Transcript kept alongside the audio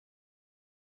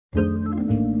Like,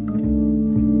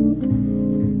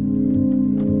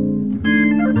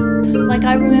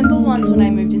 I remember once when I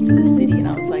moved into the city and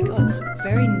I was like, oh, it's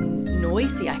very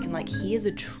noisy. I can, like, hear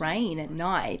the train at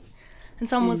night. And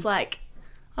someone was like,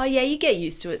 oh, yeah, you get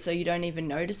used to it so you don't even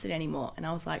notice it anymore. And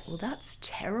I was like, well, that's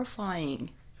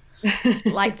terrifying.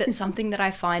 Like, that's something that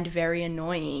I find very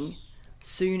annoying.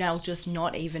 Soon I'll just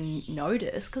not even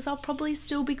notice because I'll probably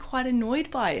still be quite annoyed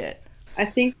by it. I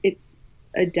think it's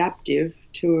adaptive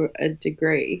to a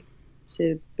degree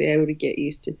to be able to get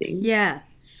used to things. Yeah.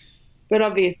 But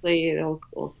obviously it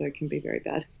also can be very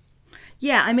bad.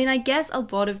 Yeah, I mean, I guess a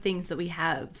lot of things that we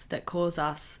have that cause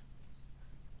us,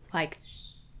 like,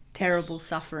 terrible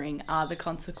suffering are the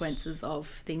consequences of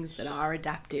things that are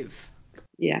adaptive.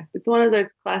 Yeah, it's one of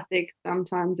those classic,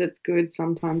 sometimes it's good,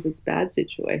 sometimes it's bad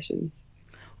situations.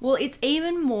 Well, it's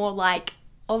even more like,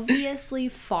 obviously,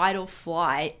 fight or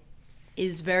flight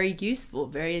is very useful,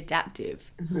 very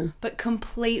adaptive, but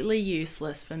completely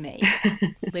useless for me.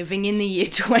 Living in the year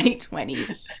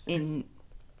 2020 in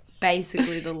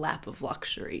basically the lap of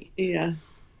luxury. Yeah.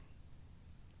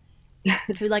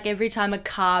 Who, like, every time a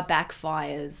car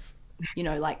backfires, you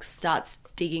know, like, starts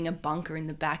digging a bunker in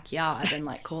the backyard and,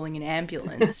 like, calling an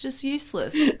ambulance. It's just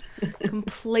useless.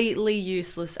 Completely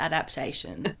useless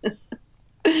adaptation.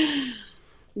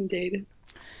 Indeed.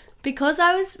 Because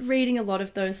I was reading a lot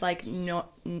of those, like,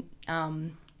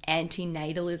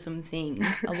 anti-natalism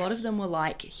things, a lot of them were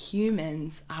like,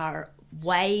 humans are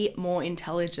way more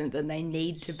intelligent than they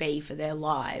need to be for their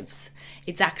lives.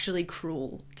 It's actually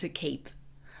cruel to keep.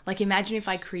 Like, imagine if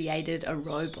I created a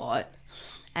robot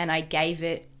and I gave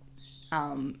it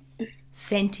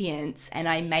sentience and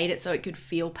I made it so it could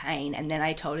feel pain and then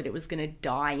I told it was going to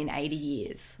die in 80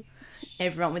 years.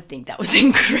 Everyone would think that was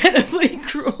incredibly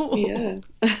cruel. Yeah.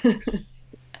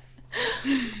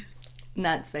 And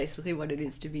that's basically what it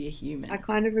is to be a human. I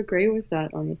kind of agree with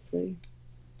that, honestly.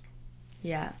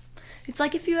 Yeah. It's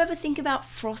like if you ever think about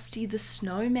Frosty the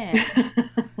Snowman.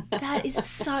 That is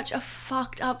such a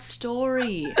fucked up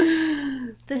story.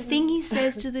 The thing he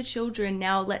says to the children,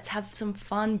 now let's have some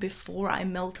fun before I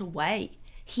melt away.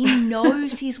 He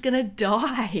knows he's going to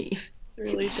die.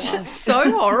 It's just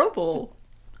so horrible.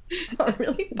 It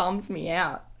really bums me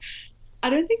out. I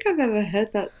don't think I've ever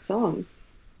heard that song.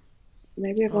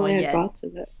 Maybe I've only heard parts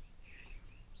of it.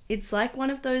 It's like one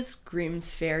of those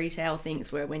Grimm's fairy tale things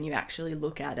where when you actually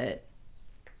look at it,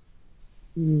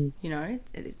 you know,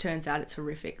 it turns out it's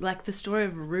horrific. Like the story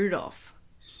of Rudolph.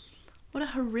 What a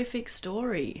horrific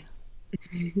story.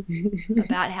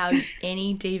 About how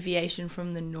any deviation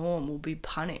from the norm will be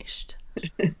punished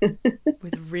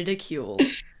with ridicule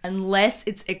unless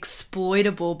it's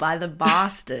exploitable by the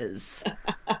masters.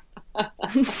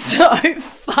 So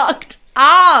fucked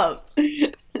up.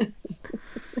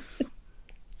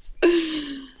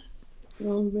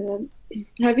 Oh man.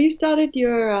 Have you started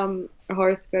your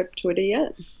horoscope Twitter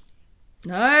yet?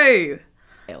 No.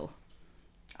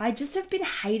 I just have been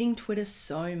hating Twitter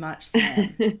so much,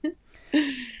 Sam.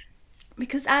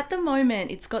 Because at the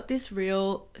moment, it's got this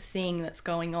real thing that's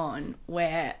going on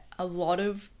where a lot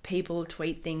of people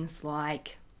tweet things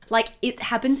like it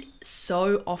happens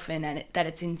so often that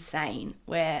it's insane,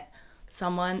 where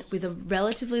someone with a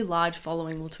relatively large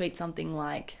following will tweet something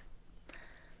like,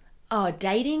 oh,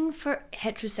 dating for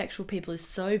heterosexual people is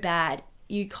so bad.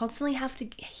 You constantly have to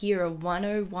hear a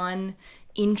 101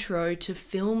 intro to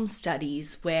film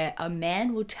studies where a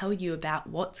man will tell you about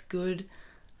what's good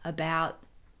about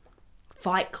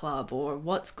Fight Club or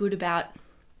what's good about,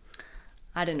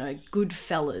 I don't know,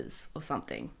 Goodfellas or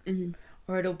something. Mm-hmm.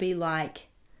 Or it'll be like,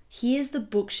 here's the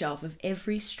bookshelf of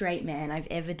every straight man I've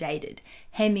ever dated.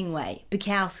 Hemingway,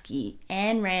 Bukowski,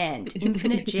 Ayn Rand,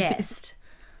 Infinite Jest,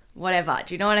 whatever.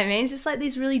 Do you know what I mean? It's just like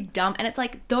these really dumb... And it's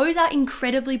like, those are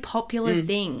incredibly popular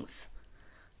things.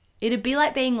 It'd be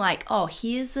like being like, oh,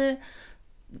 here's a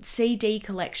CD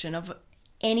collection of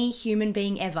any human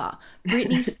being ever.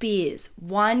 Britney Spears,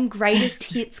 one greatest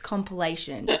hits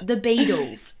compilation. The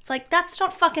Beatles. It's like, that's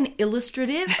not fucking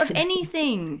illustrative of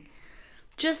anything.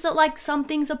 Just that, like, some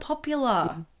things are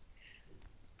popular.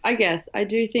 I guess. I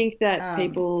do think that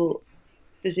people,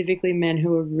 specifically men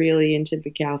who are really into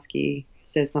Bukowski,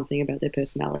 says something about their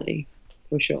personality,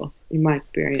 for sure, in my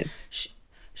experience.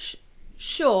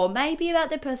 Sure, maybe about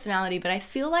their personality, but I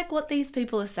feel like what these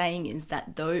people are saying is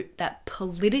that that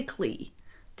politically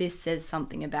this says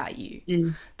something about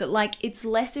you. That, like, it's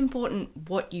less important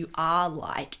what you are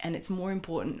like and it's more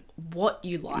important what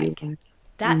you like.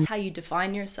 That's how you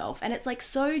define yourself. And it's, like,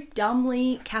 so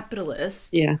dumbly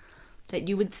capitalist that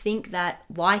you would think that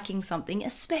liking something,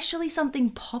 especially something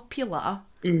popular,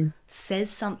 says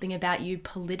something about you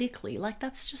politically. Like,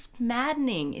 that's just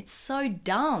maddening. It's so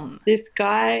dumb. This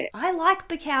guy... I like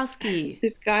Bukowski.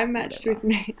 This guy matched with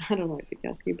me... I don't like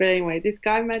Bukowski, but anyway, this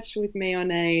guy matched with me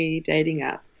on a dating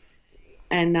app.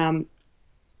 And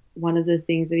one of the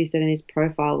things that he said in his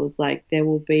profile was like, there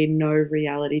will be no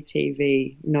reality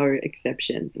TV, no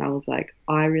exceptions. And I was like,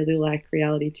 I really like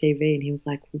reality TV. And he was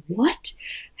like, what?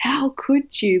 How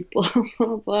could you? Blah,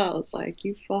 blah, blah. I was like,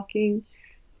 you fucking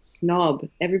snob.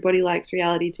 Everybody likes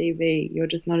reality TV. You're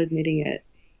just not admitting it.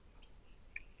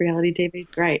 Reality TV is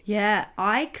great. Yeah,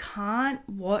 I can't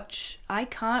watch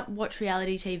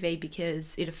reality TV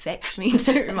because it affects me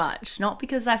too much. Not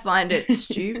because I find it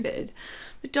stupid.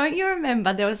 But don't you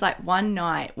remember there was like one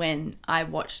night when I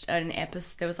watched an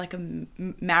episode, there was like a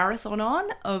marathon on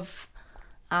of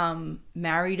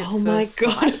Married at First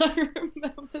Sight. Oh my God, I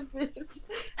remember this.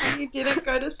 And you didn't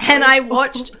go to sleep. And I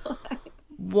watched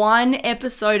one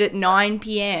episode at 9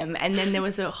 p.m. and then there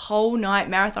was a whole night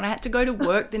marathon. I had to go to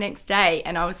work the next day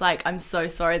and I was like, I'm so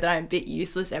sorry that I'm a bit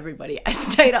useless, everybody. I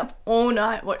stayed up all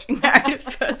night watching Married at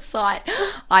First Sight.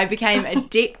 I became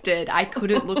addicted. I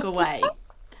couldn't look away.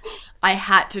 I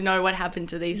had to know what happened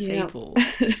to these people.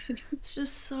 It's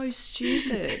just so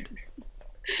stupid.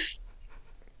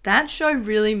 That show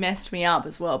really messed me up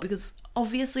as well because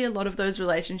obviously a lot of those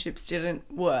relationships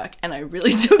didn't work and I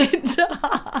really took it to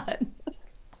heart.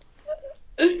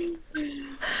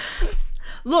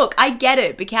 Look, I get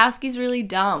it. Bukowski's really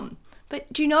dumb.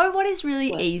 But do you know what is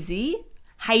really easy?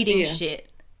 Hating shit.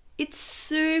 It's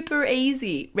super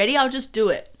easy. Ready? I'll just do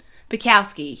it.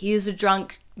 Bukowski, he is a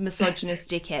drunk, misogynist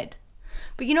dickhead.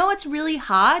 But you know what's really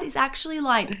hard is actually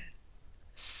like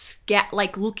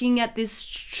looking at this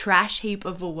trash heap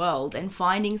of a world and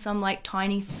finding some like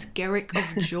tiny skerrick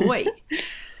of joy.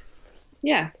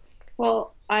 Yeah.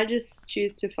 Well, I just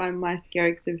choose to find my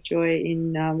skerricks of joy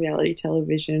in reality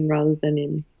television rather than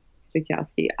in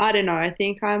Bukowski. I don't know. I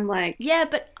think I'm like... Yeah,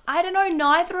 but I don't know.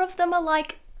 Neither of them are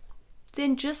like...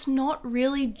 They're just not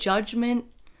really judgment.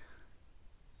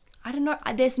 I don't know.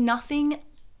 There's nothing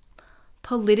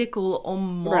political or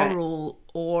moral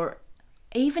or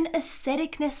even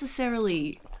aesthetic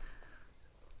necessarily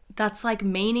that's like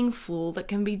meaningful that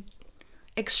can be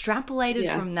extrapolated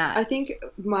from that. I think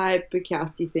my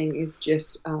Bukowski thing is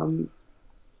just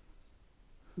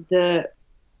the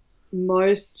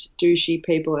most douchey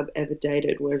people I've ever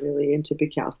dated were really into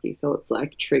Bukowski, so it's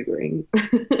like triggering.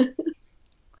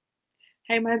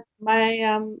 Hey, my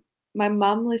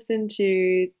mum listened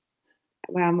to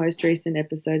our most recent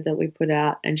episode that we put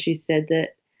out, and she said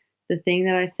that the thing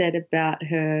that I said about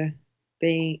her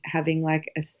having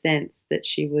like a sense that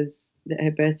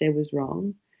her birthday was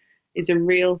wrong is a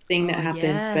real thing that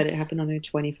happened, but it happened on her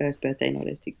 21st birthday, not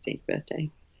her 16th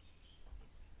birthday.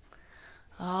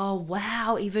 Oh,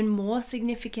 wow. Even more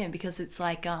significant because it's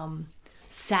like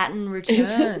Saturn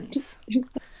returns.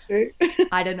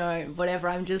 I don't know, whatever.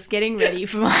 I'm just getting ready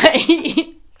for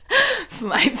my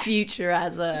future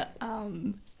as a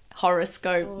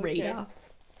horoscope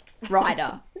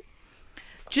writer.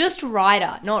 Just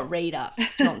writer, not reader.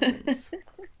 It's nonsense.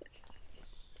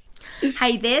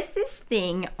 Hey, there's this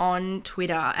thing on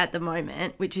Twitter at the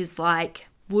moment, which is like,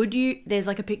 there's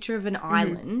like a picture of an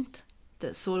island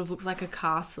that sort of looks like a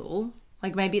castle.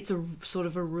 Like maybe it's a sort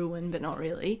of a ruin, but not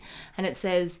really. And it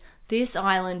says, this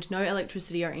island, no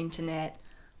electricity or internet,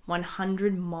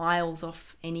 100 miles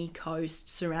off any coast,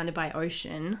 surrounded by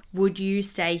ocean. Would you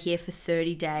stay here for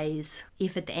 30 days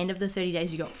if at the end of the 30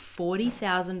 days you got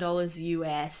 $40,000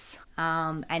 US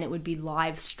and it would be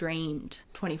live streamed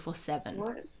 24/7?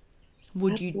 What?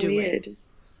 Would you do weird. it?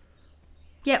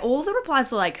 Yeah, all the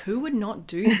replies are like, who would not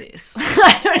do this?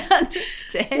 I don't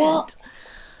understand. Well,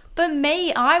 but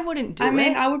me, I wouldn't do it. I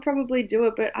mean, I would probably do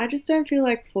it, but I just don't feel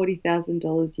like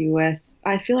 $40,000 US.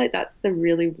 I feel like that's a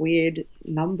really weird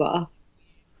number.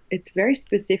 It's very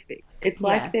specific. It's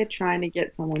like they're trying to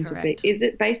get someone to be. Is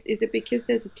it because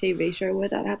there's a TV show where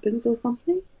that happens or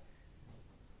something?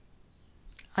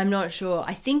 I'm not sure.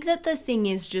 I think that the thing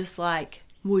is just like,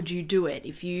 would you do it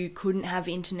if you couldn't have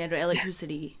internet or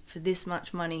electricity for this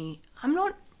much money? I'm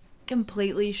not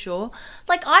completely sure.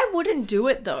 Like, I wouldn't do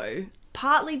it though.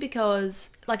 Partly because,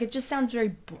 like, it just sounds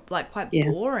very, quite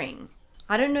boring.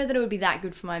 I don't know that it would be that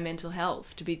good for my mental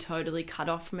health to be totally cut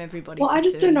off from everybody. Well, for I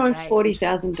just don't know days. if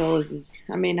 $40,000 is.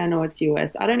 I mean, I know it's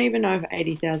US. I don't even know if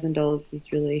 $80,000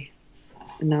 is really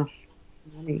enough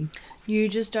money. You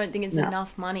just don't think it's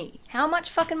enough money. How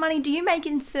much fucking money do you make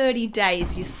in 30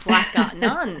 days, you slacker?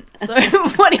 None. So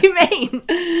what do you mean?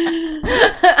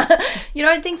 You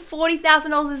don't think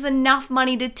 $40,000 is enough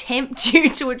money to tempt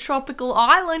you to a tropical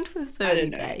island for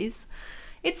 30 days?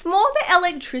 It's more the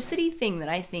electricity thing that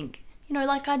I think,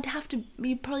 like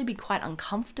you'd probably be quite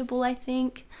uncomfortable, I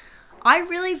think. I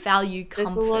really value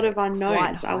comfort. There's a lot of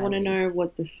unknowns. I want to know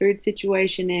what the food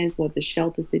situation is, what the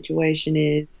shelter situation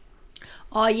is.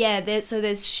 Oh yeah,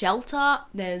 there's shelter,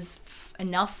 there's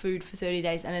enough food for 30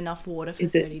 days and enough water for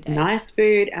Is 30 it days. nice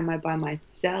food? Am I by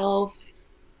myself?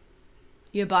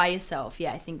 You're by yourself.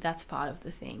 Yeah, I think that's part of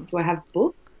the thing. Do I have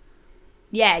books?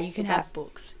 Yeah, you can have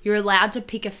books. You're allowed to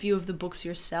pick a few of the books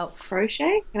yourself.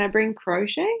 Crochet? Can I bring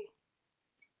crochet?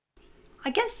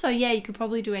 I guess so, yeah. You could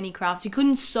probably do any crafts. You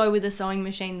couldn't sew with a sewing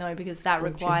machine, though, because that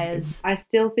requires... I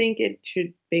still think it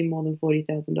should be more than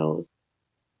 $40,000.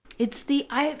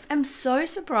 I am so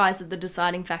surprised that the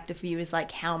deciding factor for you is,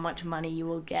 like, how much money you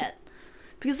will get.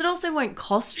 Because it also won't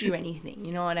cost you anything,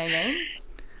 you know what I mean?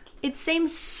 It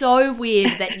seems so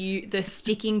weird that the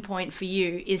sticking point for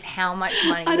you is how much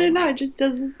money. I don't know. It just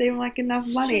doesn't seem like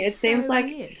enough money. It seems like,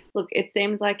 weird. Look, it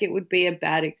seems like it would be a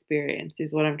bad experience,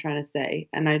 is what I'm trying to say.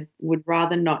 And I would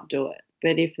rather not do it.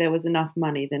 But if there was enough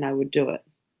money, then I would do it,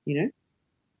 you know?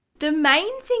 The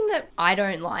main thing that I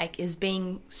don't like is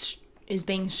being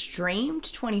streamed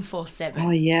 24/7. Oh,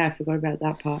 yeah. I forgot about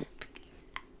that part.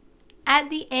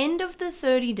 At the end of the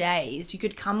 30 days, you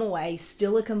could come away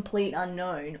still a complete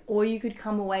unknown, or you could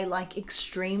come away like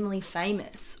extremely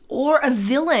famous, or a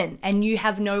villain, and you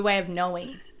have no way of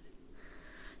knowing.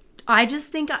 I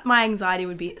just think my anxiety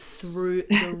would be through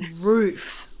the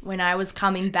roof when I was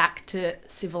coming back to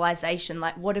civilization.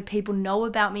 Like, what do people know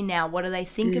about me now? What do they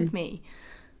think of me?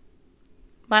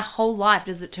 My whole life,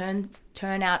 does it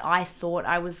turn out I thought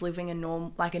I was living a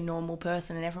normal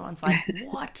person, and everyone's like,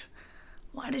 what?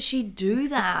 Why does she do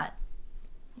that?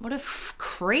 What a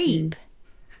creep.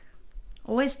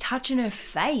 Always touching her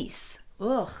face.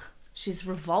 Ugh, she's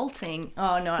revolting.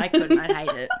 Oh, no, I couldn't. I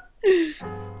hate it.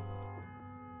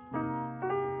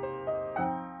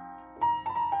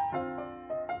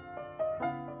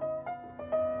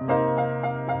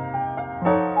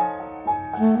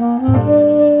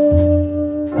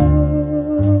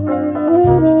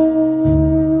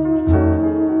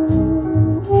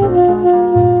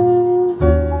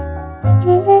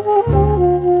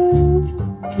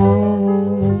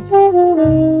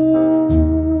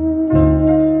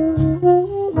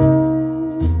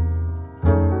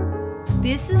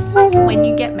 This is like when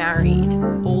you get married,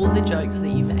 all the jokes that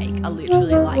you make are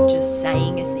literally like just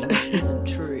saying a thing that isn't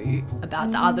true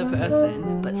about the other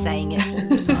person, but saying it all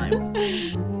the time.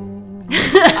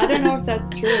 I don't know if that's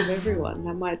true of everyone.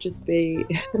 That might just be...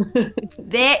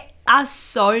 There are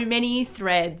so many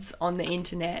threads on the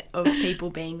internet of people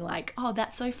being like, oh,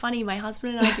 that's so funny. My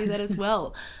husband and I do that as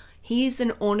well. He's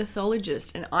an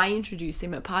ornithologist and I introduce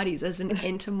him at parties as an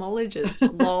entomologist.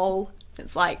 Lol.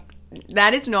 It's like,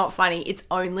 that is not funny. It's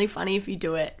only funny if you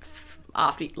do it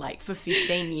after, like, for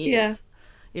 15 years. Yeah.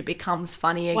 It becomes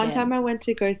funny again. One time I went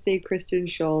to go see Kristen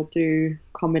Schaal do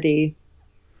comedy,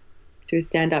 do a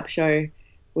stand-up show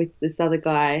with this other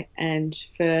guy, and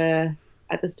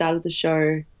at the start of the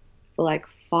show, for like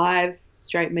 5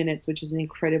 straight minutes, which is an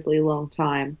incredibly long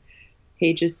time,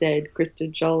 he just said,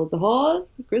 Kristen Schaal is a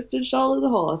horse, Kristen Schaal is a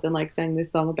horse, and like sang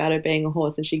this song about her being a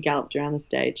horse, and she galloped around the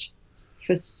stage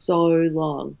for so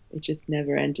long. It just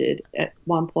never ended. At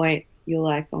one point, you're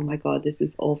like, oh my God, this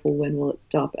is awful. When will it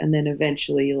stop? And then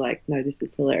eventually you're like, no, this is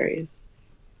hilarious.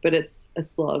 But it's a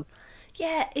slog.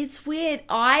 Yeah, it's weird.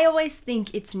 I always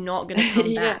think it's not going to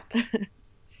come back.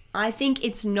 I think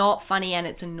it's not funny and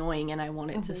it's annoying and I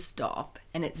want it to stop.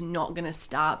 And it's not going to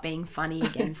start being funny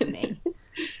again for me.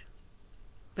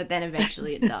 But then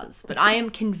eventually it does. But I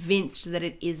am convinced that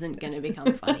it isn't going to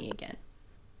become funny again.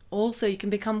 Also, you can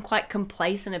become quite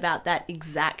complacent about that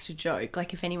exact joke.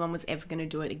 Like, if anyone was ever going to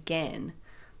do it again,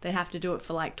 they'd have to do it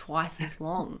for like twice as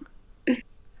long.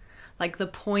 Like, the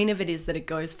point of it is that it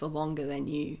goes for longer than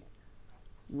you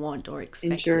want or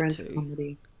expect Endurance it to.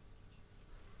 Comedy.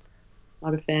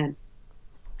 Not a fan.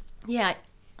 Yeah,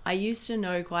 I used to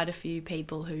know quite a few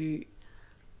people who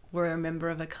were a member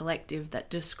of a collective that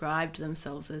described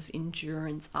themselves as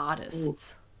endurance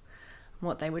artists. Ooh.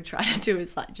 What they would try to do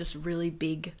is like just really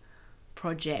big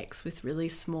projects with really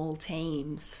small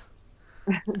teams,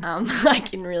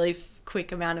 like in really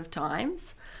quick amount of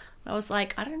times. I was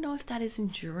like, I don't know if that is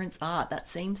endurance art. That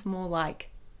seems more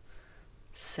like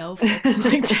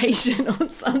self-exploitation or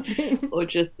something. Or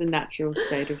just the natural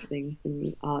state of things in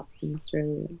the arts in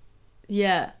Australia.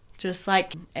 Yeah, just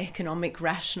like economic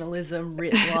rationalism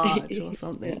writ large or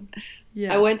something.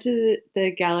 Yeah. I went to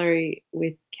the gallery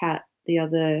with Kat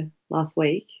last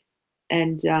week,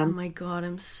 and oh my God,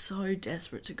 I'm so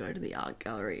desperate to go to the art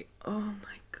gallery. Oh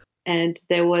my God. And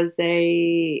there was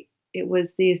a it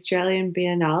was the Australian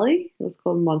Biennale. It was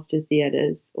called Monster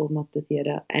Theatres or Monster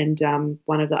Theatre, and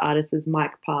one of the artists was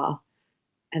Mike Parr,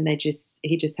 and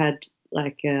he just had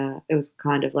like it was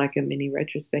kind of like a mini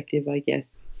retrospective, I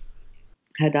guess.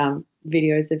 Had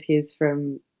videos of his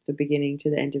from the beginning to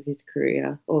the end of his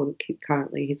career, or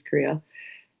currently his career,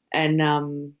 and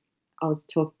I was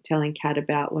telling Kat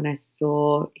about when I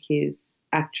saw his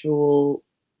actual.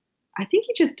 I think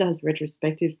he just does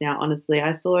retrospectives now, honestly.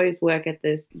 I saw his work at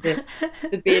the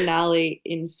Biennale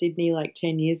in Sydney like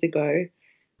 10 years ago.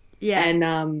 Yeah.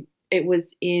 And it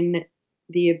was in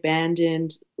the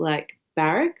abandoned like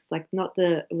barracks, like not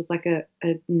the, it was like a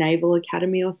naval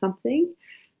academy or something.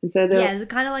 And so yeah, is it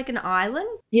kind of like an island?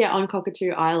 Yeah, on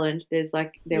Cockatoo Island, there's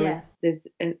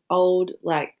an old,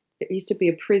 like, it used to be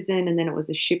a prison, and then it was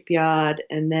a shipyard,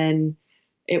 and then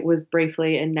it was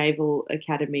briefly a naval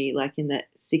academy, like in the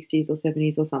 60s or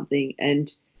 70s or something.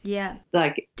 And yeah,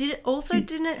 like,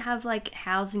 didn't it have like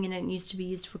housing in it and used to be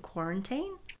used for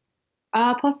quarantine?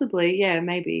 Possibly, yeah,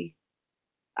 maybe.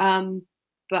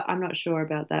 But I'm not sure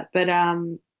about that. But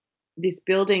this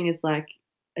building is like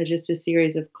just a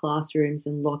series of classrooms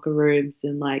and locker rooms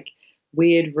and like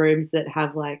weird rooms that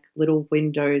have like little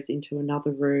windows into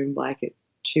another room, like a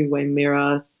two-way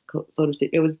mirror sort of.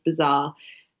 It was bizarre,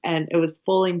 and it was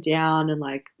falling down and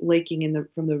like leaking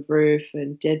from the roof,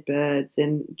 and dead birds,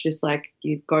 and just like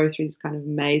you go through this kind of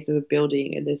maze of a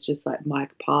building, and there's just like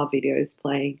Mike Parr videos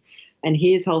playing, and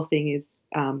his whole thing is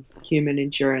human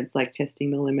endurance, like testing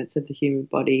the limits of the human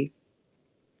body,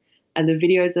 and the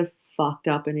videos are fucked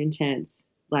up and intense.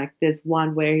 Like there's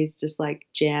one where he's just like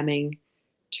jamming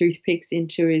toothpicks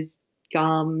into his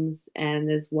gums, and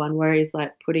there's one where he's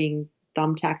like putting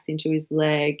thumbtacks into his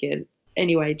leg, and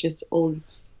anyway, just all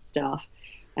this stuff.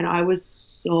 And I was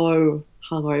so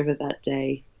hungover that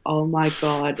day. Oh my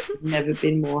God, never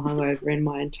been more hungover in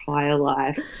my entire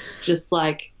life. Just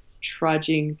like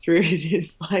trudging through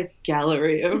this like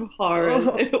gallery of horrors.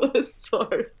 Oh. It was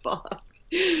so fucked.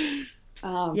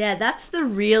 Yeah, that's the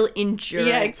real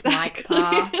endurance, yeah, Mike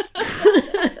Parr.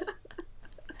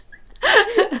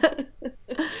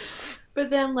 But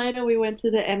then later we went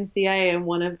to the MCA, and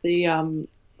one of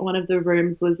the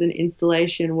rooms was an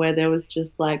installation where there was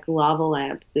just like lava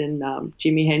lamps, and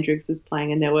Jimi Hendrix was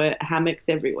playing, and there were hammocks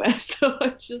everywhere. So I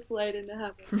just laid in a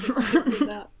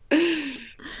hammock.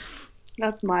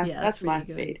 That's my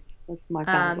speed. That's my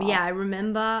kind of yeah, I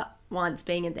remember once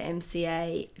being at the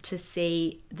MCA to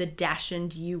see The Dash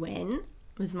and UN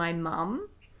with my mum.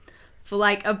 For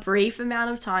like a brief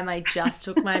amount of time, I just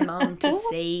took my mum to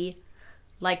see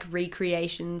like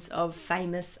recreations of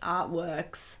famous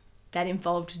artworks that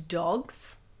involved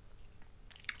dogs.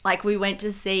 Like we went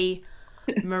to see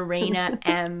Marina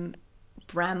M.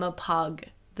 Brahma Pug,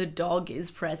 The Dog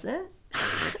is Present.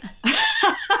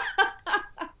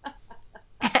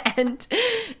 And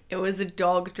it was a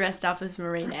dog dressed up as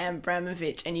Marina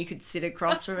Abramovich, and you could sit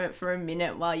across from it for a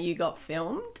minute while you got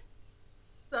filmed.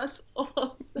 That's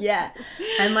awesome. Yeah.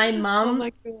 And my mum, oh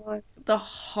my God, the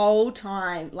whole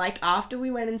time, like after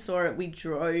we went and saw it, we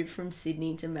drove from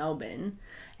Sydney to Melbourne,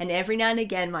 and every now and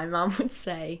again my mum would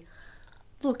say,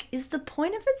 look, is the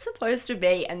point of it supposed to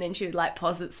be? And then she would like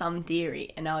posit some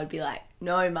theory, and I would be like,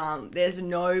 no, Mum, there's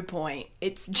no point.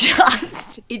 It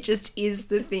just is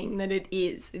the thing that it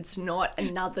is. It's not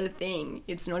another thing.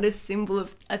 It's not a symbol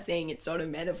of a thing. It's not a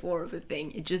metaphor of a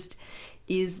thing. It just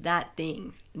is that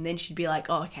thing. And then she'd be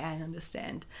like, oh, okay, I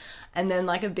understand. And then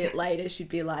like a bit later, she'd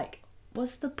be like,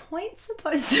 was the point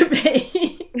supposed to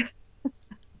be?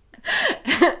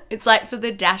 It's like for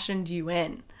The Dash and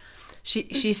UN.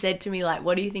 She said to me, like,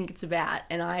 what do you think it's about?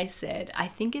 And I said, I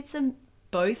think it's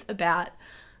both about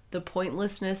the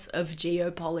pointlessness of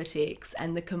geopolitics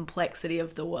and the complexity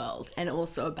of the world, and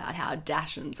also about how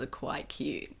Dachshunds are quite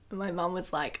cute. And my mum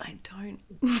was like, I don't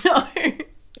know.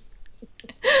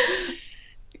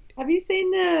 Have you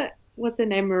seen what's her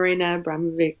name, Marina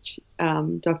Abramovich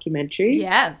documentary?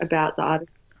 Yeah. About the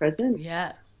artist present?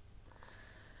 Yeah.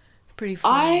 It's pretty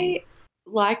funny. I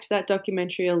liked that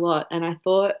documentary a lot, and I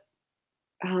thought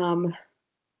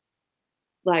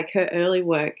like her early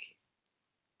work,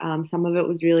 some of it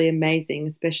was really amazing,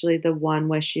 especially the one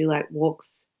where she like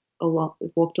walked along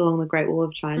the Great Wall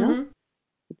of China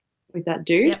with that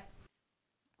dude.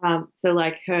 Yep. So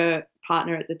like her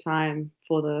partner at the time,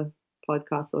 for the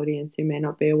podcast audience who may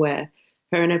not be aware,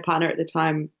 her and her partner at the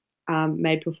time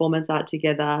made performance art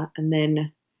together, and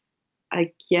then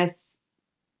I guess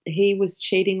he was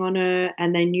cheating on her,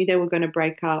 and they knew they were going to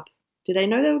break up. Did they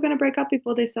know they were going to break up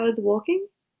before they started the walking?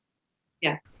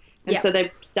 Yeah. And so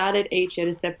they started each at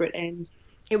a separate end.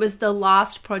 It was the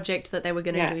last project that they were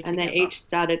going to do together. And they each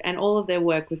started, and all of their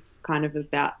work was kind of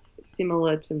about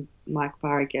similar to Mike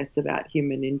Parr, I guess, about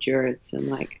human endurance and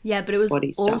like Yeah, but it was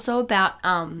body stuff. also about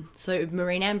so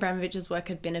Marina Abramovich's work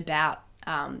had been about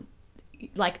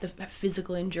like the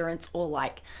physical endurance, or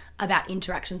like about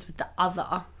interactions with the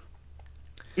other.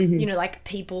 You know, like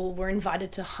people were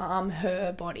invited to harm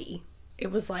her body.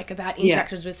 It was like about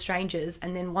interactions with strangers,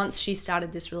 and then once she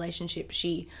started this relationship,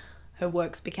 her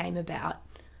works became about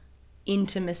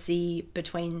intimacy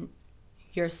between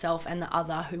yourself and the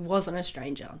other who wasn't a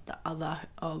stranger, the other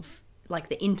of like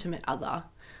the intimate other.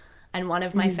 And one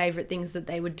of my favorite things that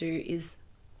they would do is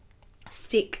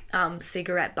stick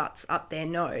cigarette butts up their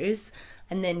nose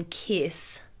and then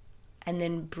kiss and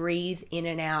then breathe in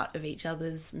and out of each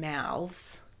other's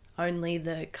mouths, only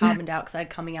the carbon dioxide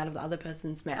coming out of the other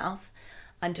person's mouth,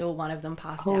 until one of them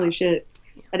passed out. Holy shit.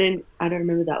 I don't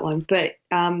remember that one. But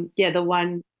yeah, the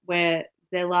one where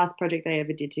their last project they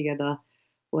ever did together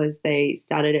was they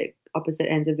started at opposite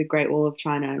ends of the Great Wall of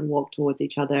China and walked towards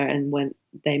each other, and when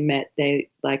they met they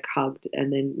like hugged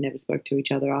and then never spoke to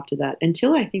each other after that,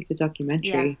 until I think the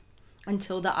documentary.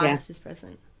 Until the artist is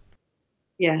present.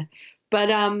 Yeah. But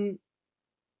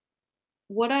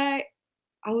what I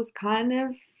was kind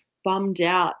of bummed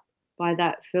out by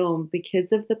that film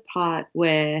because of the part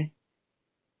where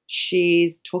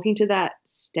she's talking to that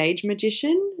stage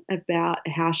magician about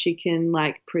how she can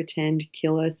like pretend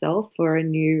kill herself for a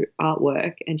new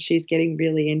artwork, and she's getting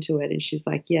really into it, and she's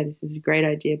like, yeah, this is a great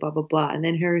idea, blah blah blah, and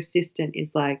then her assistant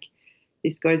is like,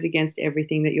 this goes against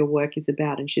everything that your work is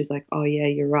about, and she's like, oh yeah,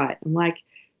 you're right. I'm like,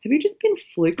 have you just been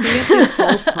fluking it this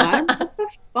whole time? What the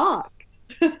fuck?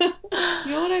 You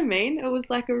know what I mean? It was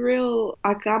like a real,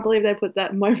 I can't believe they put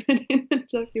that moment in the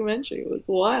documentary. It was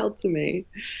wild to me.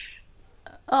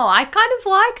 Oh, I kind of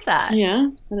like that. Yeah,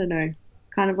 I don't know. It's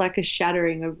kind of like a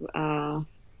shattering of...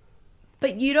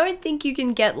 But you don't think you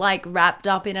can get like wrapped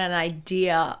up in an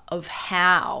idea of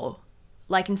how,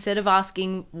 like instead of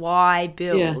asking why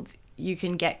build, you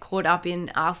can get caught up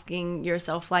in asking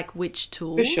yourself like which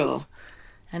tools. For sure.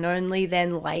 And only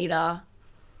then later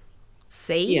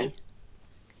see. Yeah.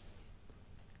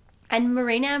 And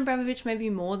Marina Abramovich maybe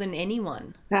more than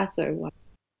anyone. How so?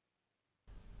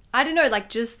 I don't know, like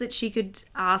just that she could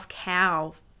ask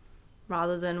how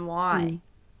rather than why.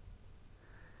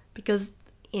 Because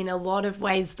in a lot of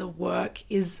ways the work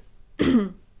is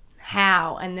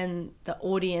how, and then the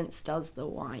audience does the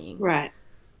whying. Right.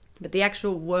 But the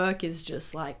actual work is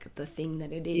just like the thing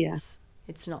that it is. Yeah.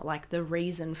 It's not like the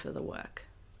reason for the work.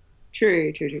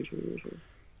 True.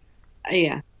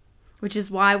 Yeah. Which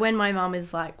is why when my mum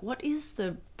is like, what is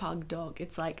the pug dog?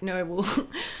 It's like, no, well,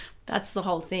 that's the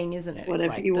whole thing, isn't it?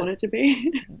 Whatever like you want it to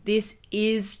be. This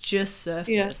is just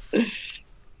surface. Yeah.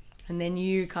 And then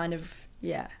you kind of,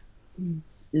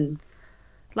 Mm.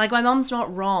 Like my mum's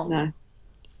not wrong. No.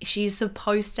 She's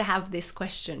supposed to have this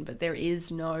question, but there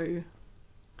is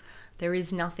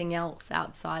nothing else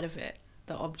outside of it.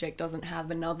 The object doesn't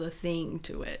have another thing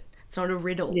to it. It's not a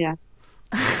riddle. Yeah.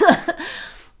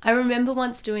 I remember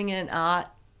once doing an art,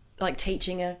 like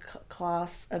teaching a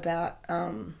class about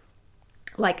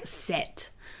like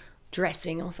set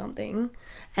dressing or something,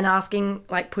 and asking,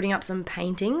 like putting up some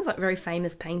paintings, like very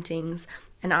famous paintings,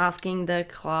 and asking the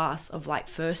class of like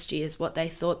first years what they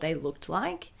thought they looked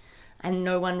like, and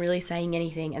no one really saying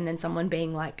anything, and then someone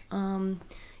being like,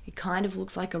 it kind of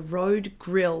looks like a road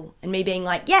grill, and me being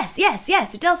like, yes,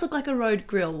 it does look like a road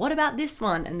grill. What about this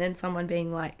one? And then someone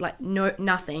being like no,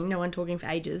 nothing, no one talking for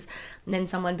ages, and then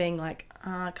someone being like,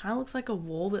 it kind of looks like a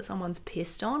wall that someone's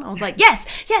pissed on. I was like, yes,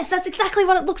 that's exactly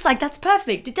what it looks like. That's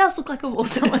perfect. It does look like a wall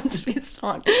someone's pissed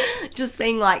on. Just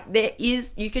being like,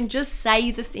 you can just say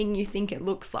the thing you think it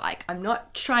looks like. I'm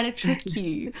not trying to trick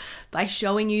you by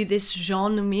showing you this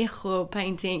Jean Miro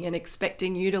painting and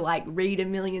expecting you to like read a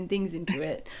million things into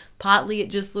it. Partly it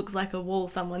just looks like a wall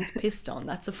someone's pissed on.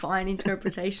 That's a fine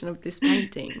interpretation of this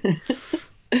painting.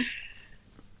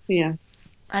 Yeah.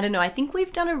 I don't know. I think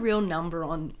we've done a real number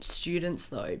on students,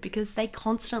 though, because they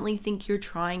constantly think you're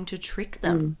trying to trick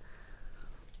them.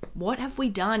 What have we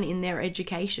done in their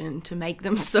education to make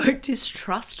them so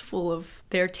distrustful of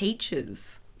their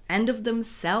teachers and of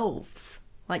themselves?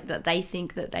 Like that they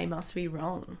think that they must be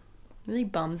wrong. It really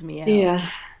bums me out. Yeah.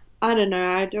 I don't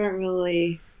know. I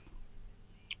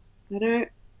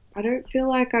don't feel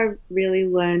like I've really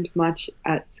learned much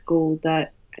at school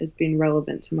that has been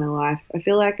relevant to my life. I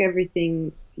feel like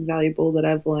everything valuable that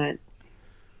I've learned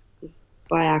is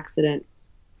by accident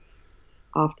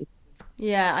after.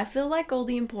 Yeah, I feel like all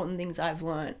the important things I've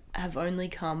learned have only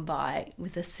come by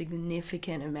with a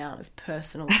significant amount of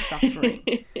personal suffering.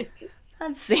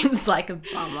 That seems like a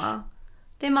bummer.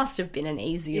 There must have been an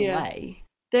easier way.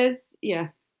 There's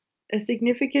a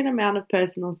significant amount of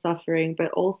personal suffering,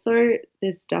 but also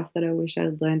there's stuff that I wish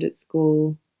I'd learned at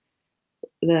school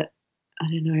that I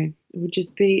don't know, it would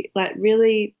just be like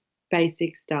really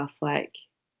basic stuff like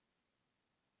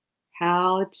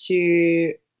how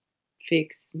to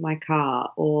fix my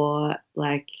car or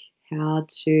like how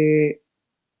to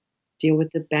deal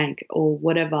with the bank or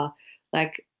whatever.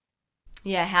 Like,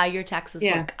 Yeah, how your taxes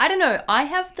yeah, work. I don't know. I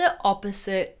have the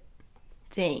opposite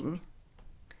thing,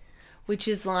 which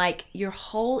is like your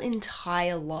whole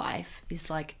entire life is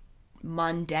like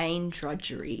mundane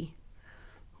drudgery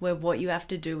where what you have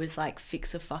to do is like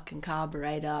fix a fucking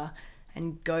carburetor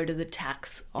and go to the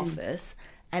tax office,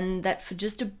 and that for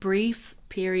just a brief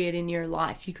period in your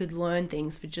life you could learn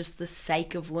things for just the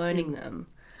sake of learning them.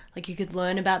 Like you could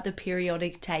learn about the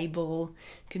periodic table,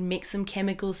 you could mix some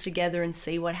chemicals together and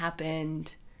see what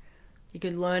happened. You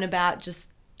could learn about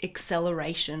just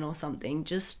acceleration or something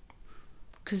just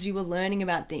because you were learning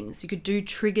about things. You could do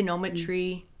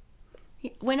trigonometry.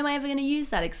 When am I ever going to use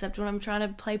that except when I'm trying to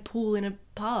play pool in a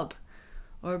pub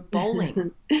or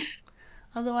bowling?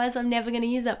 Otherwise, I'm never going to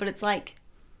use that. But it's like,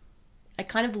 I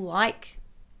kind of like,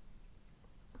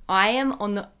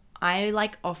 I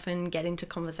like often get into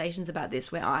conversations about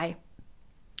this where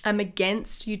I'm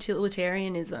against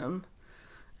utilitarianism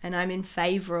and I'm in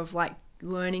favor of like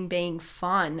learning being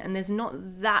fun. And there's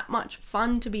not that much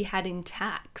fun to be had in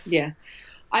tax. yeah.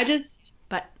 I just,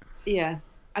 But yeah,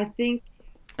 I think,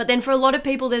 But then for a lot of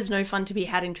people, there's no fun to be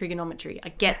had in trigonometry. I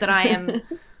get that I am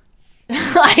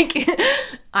like,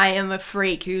 I am a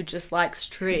freak who just likes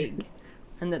trig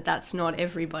and that's not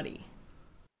everybody.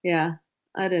 yeah,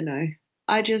 I don't know.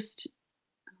 I just,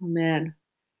 oh man,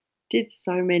 did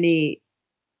so many,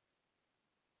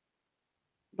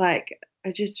 like,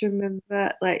 I just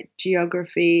remember like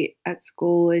geography at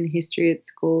school and history at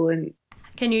school and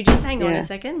Can you just hang on a yeah.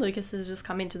 second? Lucas has just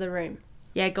come into the room.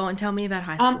 Yeah, go on, tell me about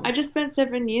high school. I just spent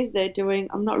 7 years there doing,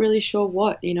 I'm not really sure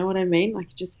what, you know what I mean? Like,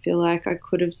 I just feel like I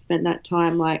could have spent that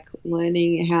time like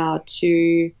learning how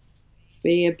to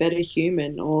be a better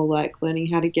human or like learning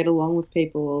how to get along with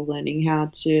people or learning how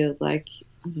to like,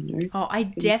 I don't know, Oh, I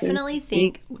be so definitely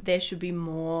think there should be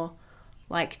more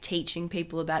like teaching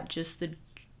people about just the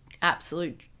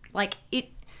absolute, like it.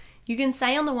 You can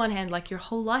say on the one hand like your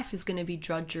whole life is going to be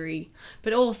drudgery,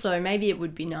 but also maybe it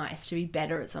would be nice to be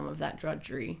better at some of that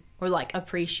drudgery or like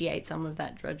appreciate some of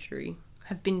that drudgery.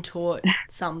 Have been taught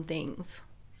some things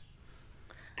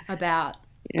about,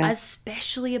 yeah,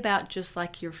 especially about just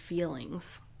like your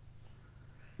feelings,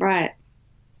 right.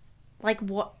 like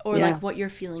what, or Yeah. like what your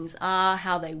feelings are,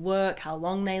 how they work, how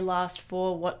long they last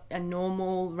for, what a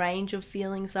normal range of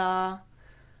feelings are,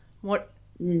 what,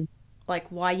 Mm. like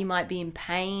why you might be in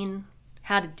pain,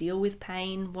 how to deal with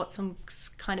pain, what some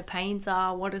kind of pains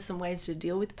are, what are some ways to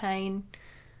deal with pain.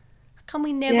 How come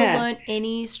we never Yeah. learn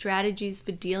any strategies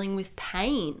for dealing with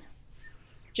pain?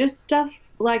 Just stuff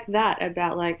like that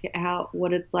about like how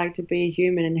what it's like to be a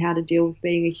human and how to deal with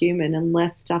being a human and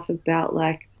less stuff about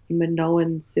like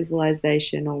Minoan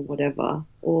civilization or whatever,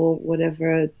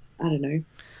 I don't know.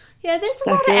 Yeah, there's Just a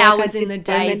I lot of feel like I hours in did the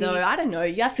so day though. many. I don't know.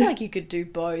 I feel like you could do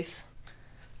both.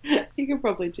 You could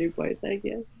probably do both, I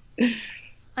guess.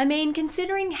 I mean,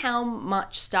 considering how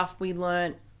much stuff we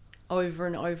learnt over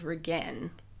and over again,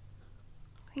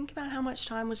 think about how much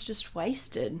time was just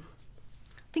wasted.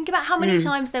 Think about how many Mm.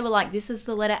 times they were like, this is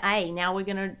the letter A, now we're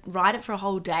going to write it for a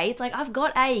whole day. It's like, I've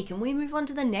got A, can we move on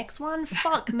to the next one?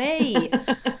 Fuck me.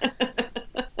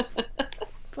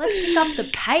 Let's pick up the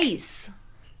pace.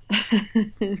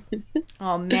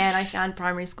 Oh man, I found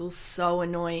primary school so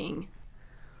annoying.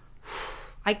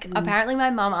 Apparently my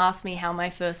mum asked me how my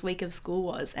first week of school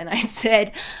was, and I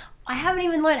said, I haven't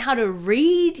even learned how to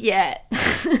read yet.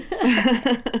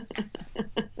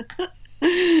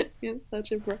 You're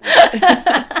such a brat.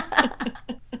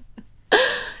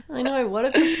 I know, what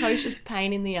a precocious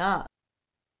pain in the ass.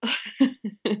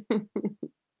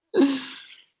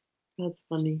 That's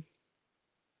funny.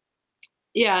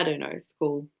 Yeah, I don't know.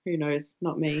 School. Who knows?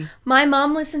 Not me. My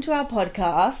mum listened to our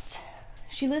podcast.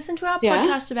 She listened to our Yeah.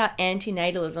 podcast about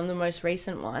antinatalism, the most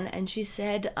recent one, and she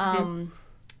said Mhm.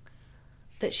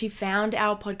 that she found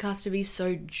our podcast to be so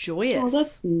Oh, joyous.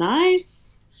 that's nice.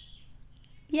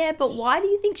 Yeah, but why do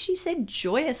you think she said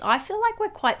joyous? I feel like we're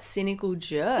quite cynical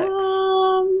jerks.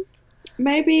 Um,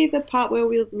 Maybe the part where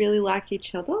we really like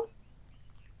each other.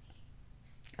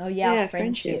 Oh, yeah, our Yeah,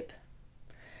 friendship. friendship.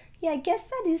 Yeah, I guess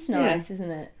that is Yeah. nice, isn't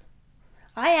it?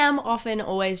 I am often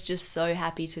always just so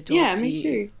happy to talk Yeah, to me you.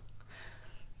 too.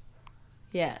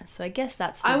 Yeah, so I guess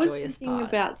that's the I was joyous thinking part.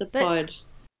 about the But pod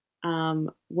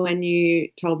when you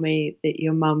told me that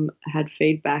your mum had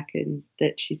feedback and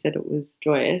that she said it was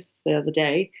joyous the other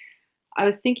day. I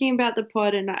was thinking about the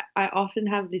pod, and I often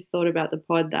have this thought about the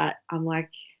pod that I'm like,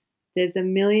 there's a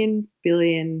million,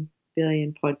 billion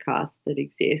podcasts that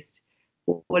exist.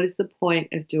 What is the point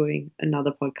of doing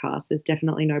another podcast? There's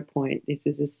definitely no point. This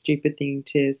is a stupid thing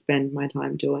to spend my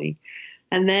time doing.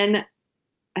 And then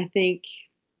I think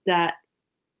that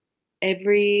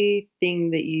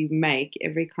everything that you make,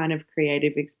 every kind of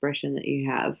creative expression that you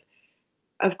have,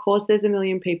 of course, there's a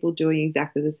million people doing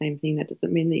exactly the same thing. That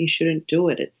doesn't mean that you shouldn't do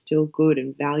it. It's still good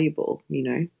and valuable,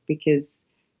 because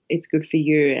it's good for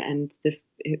you and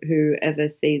whoever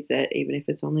sees it, even if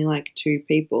it's only like two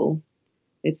people,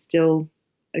 it's still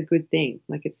a good thing.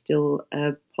 Like it's still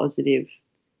a positive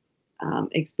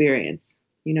experience,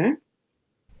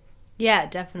 Yeah,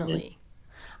 definitely.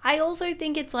 I also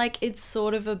think it's like it's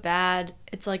sort of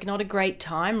it's like not a great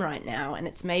time right now, and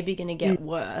it's maybe going to get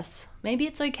worse. Maybe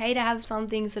it's okay to have some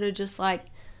things that are just like,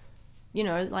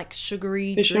 like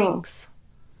sugary For drinks. Sure.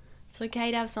 It's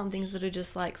okay to have some things that are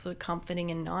just like sort of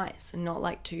comforting and nice and not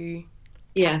like too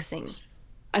taxing.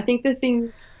 I think the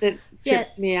thing that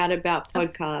trips me out about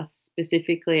podcasts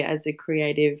specifically as a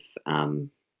creative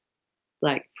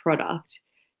like product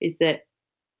is that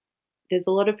there's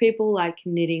a lot of people like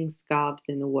knitting scarves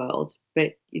in the world,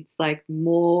 but it's like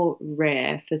more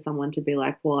rare for someone to be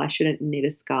like, well, I shouldn't knit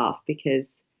a scarf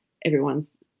because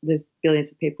there's billions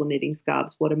of people knitting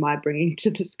scarves. What am I bringing to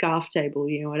the scarf table?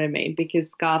 You know what I mean? Because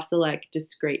scarves are like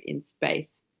discrete in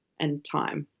space and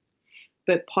time.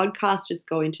 But podcasts just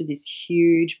go into this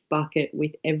huge bucket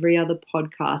with every other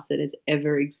podcast that has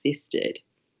ever existed,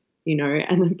 and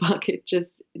the bucket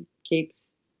just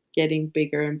keeps getting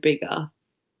bigger and bigger.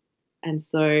 And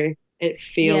so it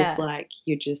feels like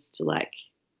you're just like,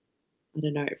 I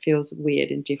don't know, it feels weird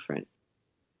and different.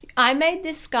 I made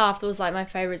this scarf that was like my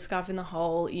favorite scarf in the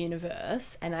whole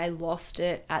universe, and I lost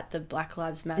it at the Black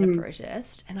Lives Matter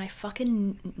protest, and I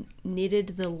fucking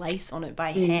knitted the lace on it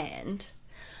by hand.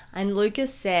 And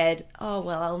Lucas said, oh,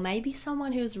 well, maybe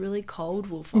someone who's really cold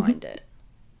will find it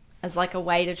as like a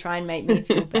way to try and make me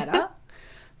feel better.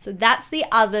 So that's the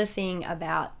other thing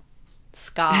about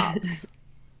scarves.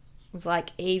 It's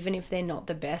like, even if they're not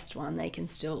the best one, they can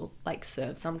still like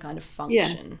serve some kind of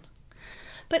function. Yeah.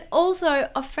 But also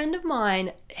a friend of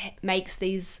mine has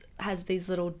these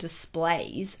little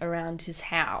displays around his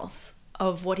house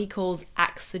of what he calls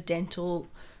accidental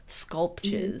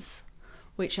sculptures,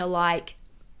 which are like,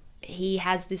 he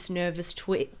has this nervous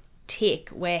tick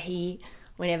where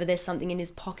whenever there's something in his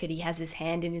pocket, he has his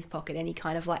hand in his pocket and he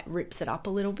kind of like rips it up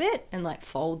a little bit and like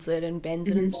folds it and bends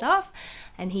it and stuff.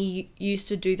 And he used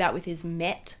to do that with his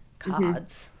Met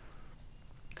cards.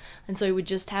 And so he would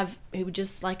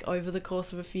just like over the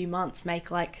course of a few months make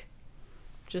like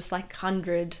just like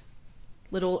 100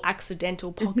 little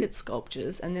accidental pocket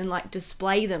sculptures and then like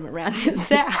display them around his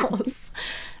house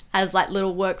as like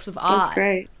little works of art. That's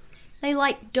great. They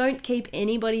like don't keep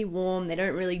anybody warm. They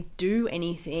don't really do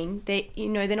anything. They're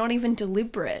not even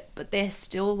deliberate, but they're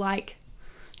still like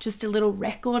just a little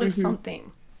record of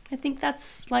something. I think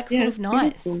that's like sort of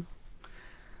nice. Beautiful.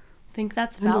 I think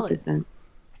that's valid. 100%.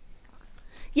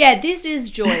 Yeah, this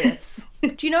is joyous.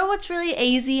 Do you know what's really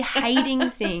easy? Hating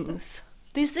things.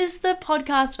 This is the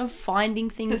podcast of finding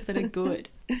things that are good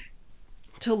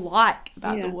to like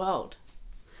about the world.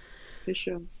 For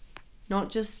sure.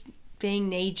 Not just being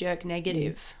knee-jerk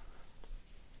negative.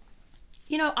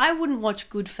 I wouldn't watch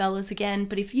Goodfellas again,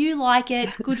 but if you like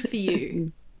it, good for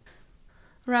you.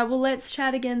 All right, well, let's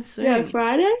chat again soon. Yeah,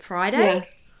 Friday? Yeah.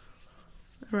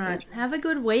 All right, have a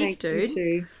good week, dude. You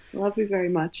too. Love you very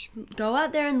much. Go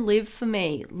out there and live for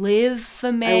me. Live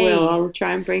for me. I will. I'll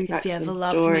try and bring back some story. If you ever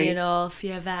loved me at all, if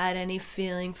you ever had any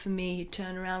feeling for me, you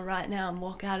turn around right now and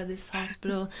walk out of this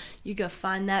hospital. You go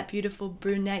find that beautiful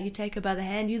brunette. You take her by the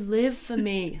hand. You live for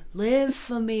me. Live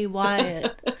for me,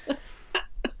 Wyatt.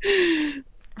 Is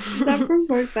that from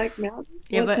Brokeback Mountain?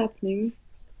 Yeah, What's happening?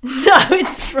 No,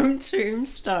 it's from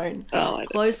Tombstone. Oh,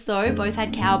 close though. Both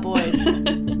had cowboys.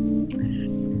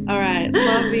 All right.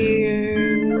 Love you.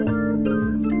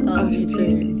 Love you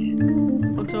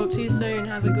too. I'll talk to you soon.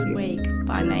 Have a good week.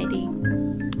 Bye, matey.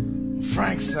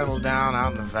 Frank settled down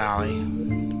out in the valley,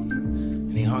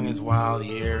 and he hung his wild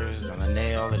years on a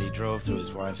nail that he drove through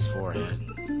his wife's forehead.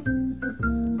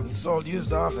 He sold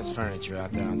used office furniture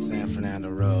out there on San Fernando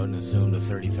Road and assumed a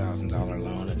 $30,000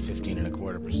 loan at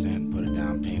 15.25%, put a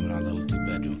down payment on a little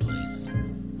two-bedroom place.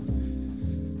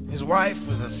 His wife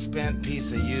was a spent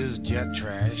piece of used jet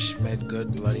trash, made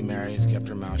good Bloody Marys, kept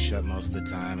her mouth shut most of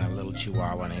the time, had a little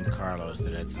chihuahua named Carlos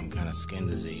that had some kind of skin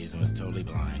disease and was totally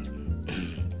blind.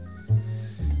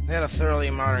 They had a thoroughly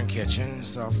modern kitchen,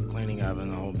 self-cleaning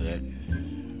oven, the whole bit.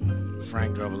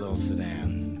 Frank drove a little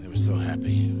sedan. They were so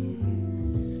happy.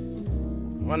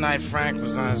 One night, Frank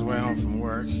was on his way home from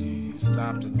work. He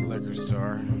stopped at the liquor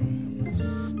store,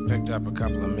 picked up a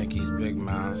couple of Mickey's Big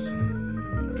Mouths,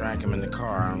 drank them in the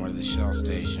car on the way to the Shell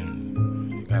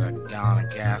station. Got a gallon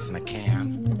of gas in a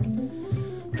can.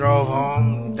 Drove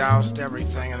home, doused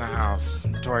everything in the house,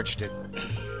 torched it.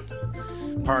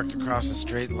 Parked across the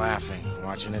street laughing,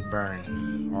 watching it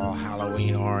burn. All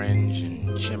Halloween orange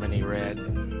and chimney red.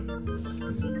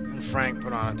 And Frank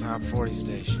put on a top 40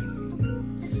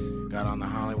 station. Got on the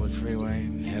Hollywood freeway,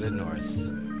 headed north.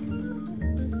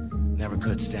 Never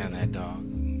could stand that dog.